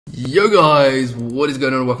Yo guys, what is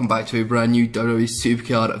going on? Welcome back to a brand new WWE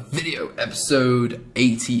Supercard video, episode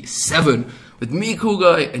 87, with me, Cool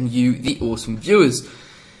Guy, and you, the awesome viewers.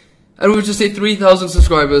 And we've just hit 3,000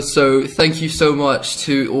 subscribers, so thank you so much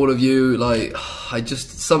to all of you. Like, I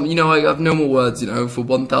have no more words, for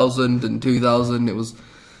 1,000 and 2,000, it was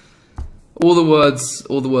all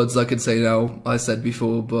the words I could say now, I said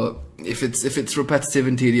before, but if it's repetitive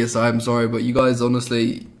and tedious, I'm sorry, but you guys,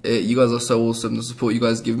 honestly, you guys are so awesome. The support you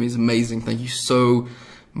guys give me is amazing. Thank you so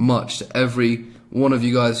much to every one of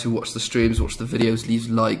you guys who watch the streams, watch the videos, leaves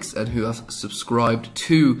likes, and who have subscribed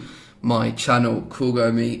to my channel,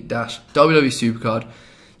 CoolGuyMe WWE Supercard.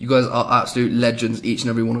 You guys are absolute legends, each and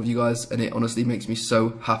every one of you guys, and it honestly makes me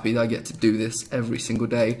so happy that I get to do this every single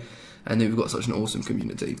day, and we've got such an awesome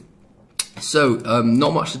community. So,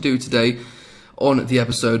 not much to do today on the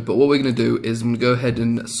episode, but what we're going to do is I'm going to go ahead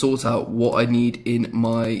and sort out what I need in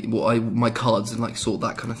my cards and like sort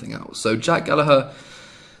that kind of thing out. So Jack Gallagher,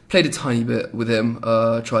 played a tiny bit with him,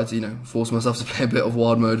 tried to force myself to play a bit of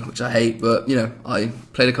wild mode, which I hate, but I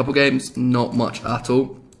played a couple games, not much at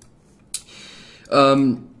all.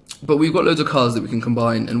 But we've got loads of cards that we can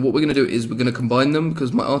combine, and what we're going to do is we're going to combine them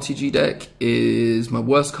because my RTG deck is, my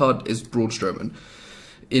worst card is Braun Strowman.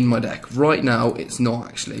 In my deck right now, it's not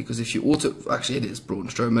actually, because if you actually it is Braun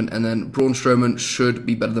Strowman, and then Braun Strowman should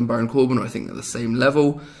be better than Baron Corbin, or I think they're the same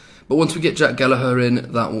level. But once we get Jack Gallagher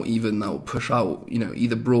in, that will push out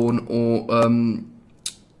either Braun or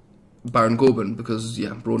Baron Corbin, because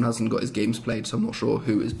Braun hasn't got his games played, so I'm not sure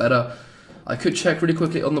who is better. I could check really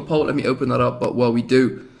quickly on the poll. Let me open that up. But while we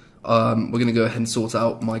do, we're gonna go ahead and sort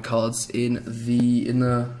out my cards in the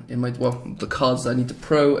cards that I need to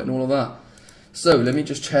pro and all of that. So, let me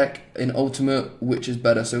just check in Ultimate which is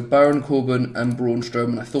better. So, Baron Corbin and Braun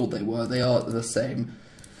Strowman, I thought they were. They are the same.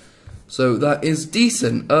 So, that is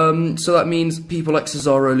decent. So, that means people like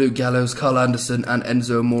Cesaro, Luke Gallows, Carl Anderson, and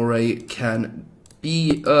Enzo Amore can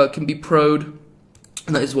be pro'd.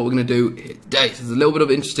 And that is what we're going to do today. So, there's a little bit of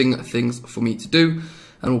interesting things for me to do.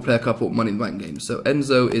 And we'll play a couple of Money in the Bank games. So,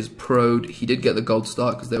 Enzo is pro'd. He did get the gold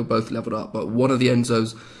start because they were both leveled up. But one of the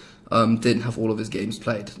Enzos didn't have all of his games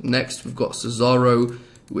played. Next, we've got Cesaro,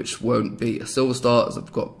 which won't be a silver star, as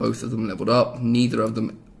I've got both of them leveled up. Neither of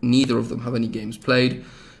them have any games played.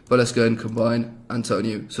 But let's go and combine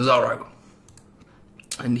Antonio Cesaro,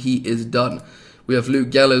 and he is done. We have Luke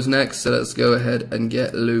Gallows next, so let's go ahead and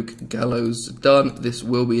get Luke Gallows done. This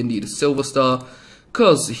will be indeed a silver star,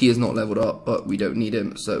 because he is not leveled up, but we don't need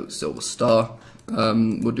him, so silver star.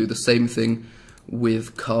 We'll do the same thing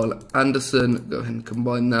with Carl Anderson. Go ahead and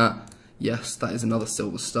combine that. Yes, that is another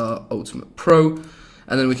silver star Ultimate Pro.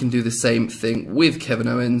 And then we can do the same thing with Kevin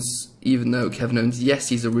Owens, even though Kevin Owens, yes,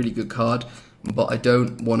 he's a really good card, but I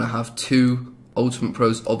don't want to have two Ultimate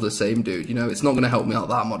Pros of the same dude. It's not going to help me out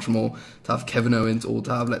that much more to have Kevin Owens or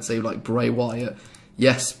to have, let's say, like Bray Wyatt.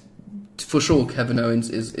 Yes, for sure, Kevin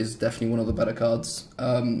Owens is definitely one of the better cards.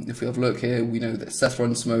 If we have a look here, we know that Seth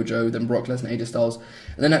Rollins, Mojo, then Brock Lesnar, AJ Styles,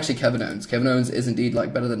 and then actually Kevin Owens. Kevin Owens is indeed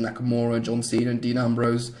like better than Nakamura, John Cena, and Dean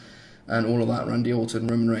Ambrose, and all of that, Randy Orton,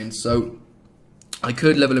 Roman Reigns. So I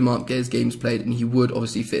could level him up, get his games played, and he would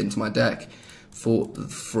obviously fit into my deck for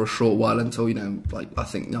a short while until I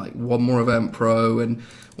think one more event pro, and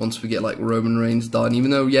once we get like Roman Reigns done.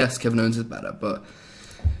 Even though yes, Kevin Owens is better, but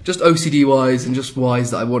just OCD wise and just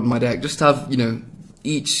wise that I want in my deck, just to have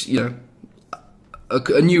each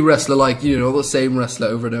a new wrestler, like not the same wrestler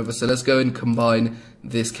over and over. So let's go and combine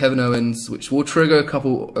this Kevin Owens, which will trigger a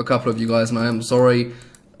couple of you guys, and I am sorry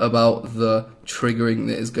about the triggering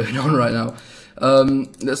that is going on right now.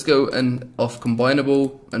 Let's go and off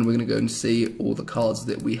combinable, and we're gonna go and see all the cards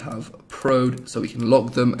that we have pro'd, so we can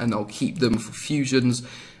lock them, and I'll keep them for fusions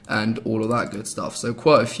and all of that good stuff. So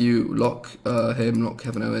quite a few, lock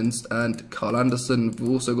Kevin Owens and Carl Anderson. We've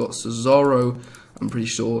also got Cesaro. I'm pretty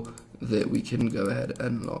sure that we can go ahead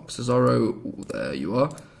and lock Cesaro. There you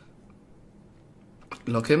are.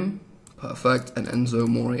 Lock him. Perfect. And Enzo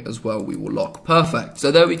Amore as well, we will lock. Perfect.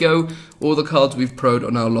 So there we go. All the cards we've pro'd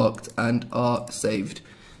are now locked and are saved,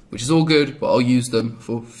 which is all good, but I'll use them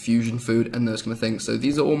for fusion food and those kind of things. So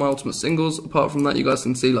these are all my ultimate singles. Apart from that, you guys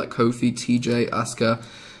can see like Kofi, TJ, Asuka.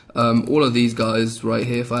 All of these guys right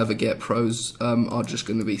here, if I ever get pros, are just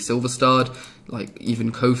going to be silver starred. Like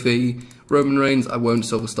even Kofi, Roman Reigns, I won't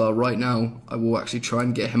silver star right now. I will actually try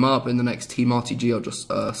and get him up in the next Team RTG. I'll just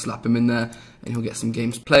slap him in there, and he'll get some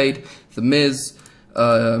games played. The Miz,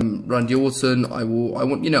 Randy Orton, I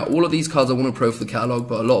want all of these cards I want to pro for the catalog,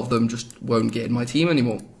 but a lot of them just won't get in my team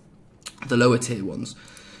anymore. The lower tier ones.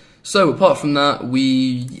 So apart from that,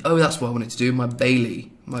 that's what I wanted to do. My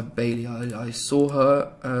Bailey, I saw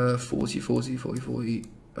her 40, 40, 40, 40.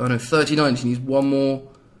 Oh no, 39. She needs one more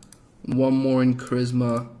in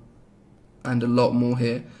charisma, and a lot more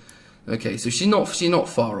here. Okay, so she's not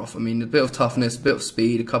far off. I mean, a bit of toughness, a bit of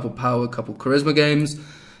speed, a couple power, a couple charisma games,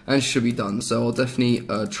 and she should be done. So I'll definitely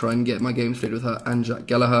try and get my games played with her and Jack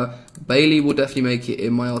Gallagher. Bailey will definitely make it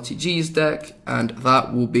in my RTGs deck, and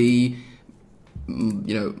that will be,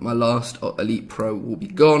 you know, my last Elite Pro will be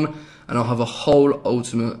gone, and I'll have a whole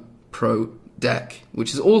Ultimate Pro deck,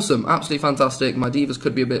 which is awesome, absolutely fantastic. My divas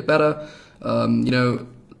could be a bit better, you know,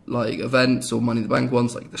 like events or Money in the Bank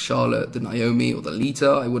ones, like the Charlotte, the Naomi, or the Lita.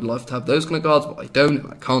 I would love to have those kind of cards, but I don't,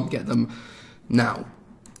 and I can't get them now.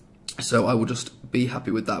 So I will just be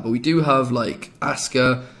happy with that. But we do have like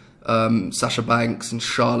Asuka, Sasha Banks, and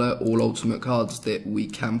Charlotte, all ultimate cards that we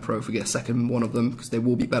can pro if we get a second one of them, because they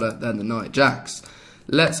will be better than the Nia Jax.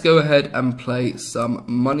 Let's go ahead and play some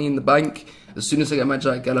Money in the Bank. As soon as I get my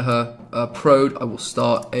Jack Gallagher pro'd, I will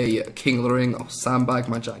start a King of the Ring. I'll sandbag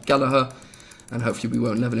my Jack Gallagher, and hopefully we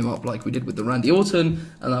won't level him up like we did with the Randy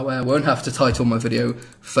Orton, and that way I won't have to title my video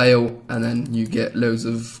fail, and then you get loads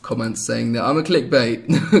of comments saying that I'm a clickbait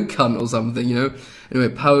cunt or something, you know.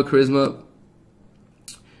 Anyway, power charisma.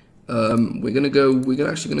 We're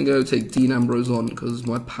actually gonna go take Dean Ambrose on, because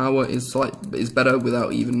my power is better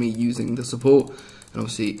without even me using the support. And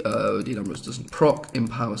obviously Dean Ambrose doesn't proc in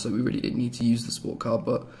power, so we really didn't need to use the support card,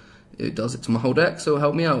 but it does it to my whole deck, so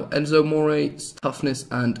help me out. Enzo Morate's toughness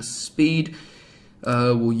and speed.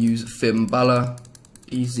 We'll use Finn Balor.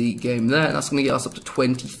 Easy game there. And that's going to get us up to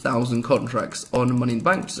 20,000 contracts on Money in the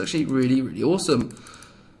Bank, which is actually really, really awesome.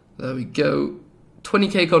 There we go.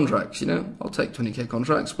 20k contracts, you know. I'll take 20k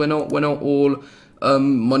contracts. We're not all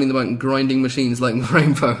Money in the Bank grinding machines like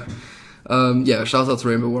Rainbow. Yeah, shout out to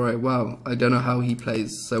Rainbow Warrior. Wow, I don't know how he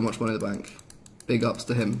plays so much Money in the Bank. Big ups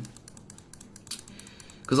to him.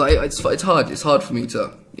 Because it's hard for me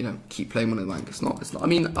to, you know, keep playing Money in the Bank. It's not. I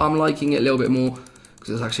mean, I'm liking it a little bit more,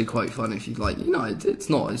 because it's actually quite fun if you like, you know, it's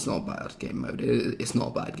not bad game mode. It's not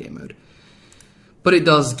a bad game mode. But it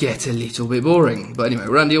does get a little bit boring. But anyway,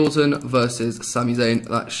 Randy Orton versus Sami Zayn.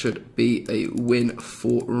 That should be a win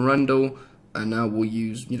for Randall. And now we'll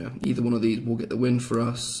use, you know, either one of these will get the win for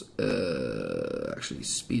us. Actually,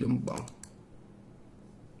 speed and well.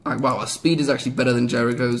 Wow, our speed is actually better than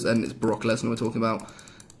Jericho's, and it's Brock Lesnar we're talking about.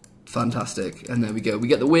 Fantastic. And there we go. We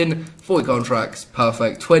get the win. 40 contracts.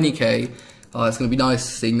 Perfect. 20k. It's going to be nice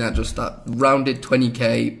seeing that, just that rounded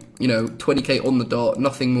 20k, you know, 20k on the dot,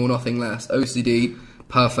 nothing more, nothing less. OCD,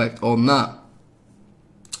 perfect on that.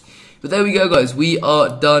 But there we go, guys. We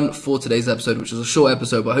are done for today's episode, which is a short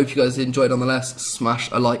episode, but I hope you guys enjoyed nonetheless.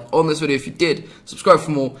 Smash a like on this video if you did. Subscribe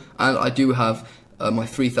for more, and I do have my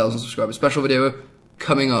 3,000 subscriber special video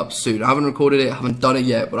coming up soon. I haven't recorded it, I haven't done it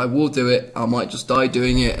yet, but I will do it. I might just die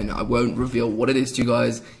doing it, and I won't reveal what it is to you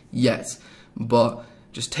guys yet. But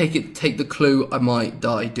just take the clue, I might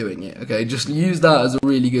die doing it, okay? Just use that as a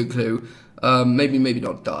really good clue. Maybe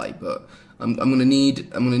not die, but I'm gonna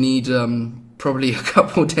need probably a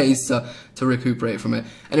couple of days to recuperate from it.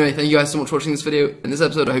 Anyway, thank you guys so much for watching this video and this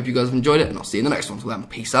episode. I hope you guys have enjoyed it, and I'll see you in the next one. Till then,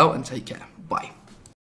 peace out and take care. Bye.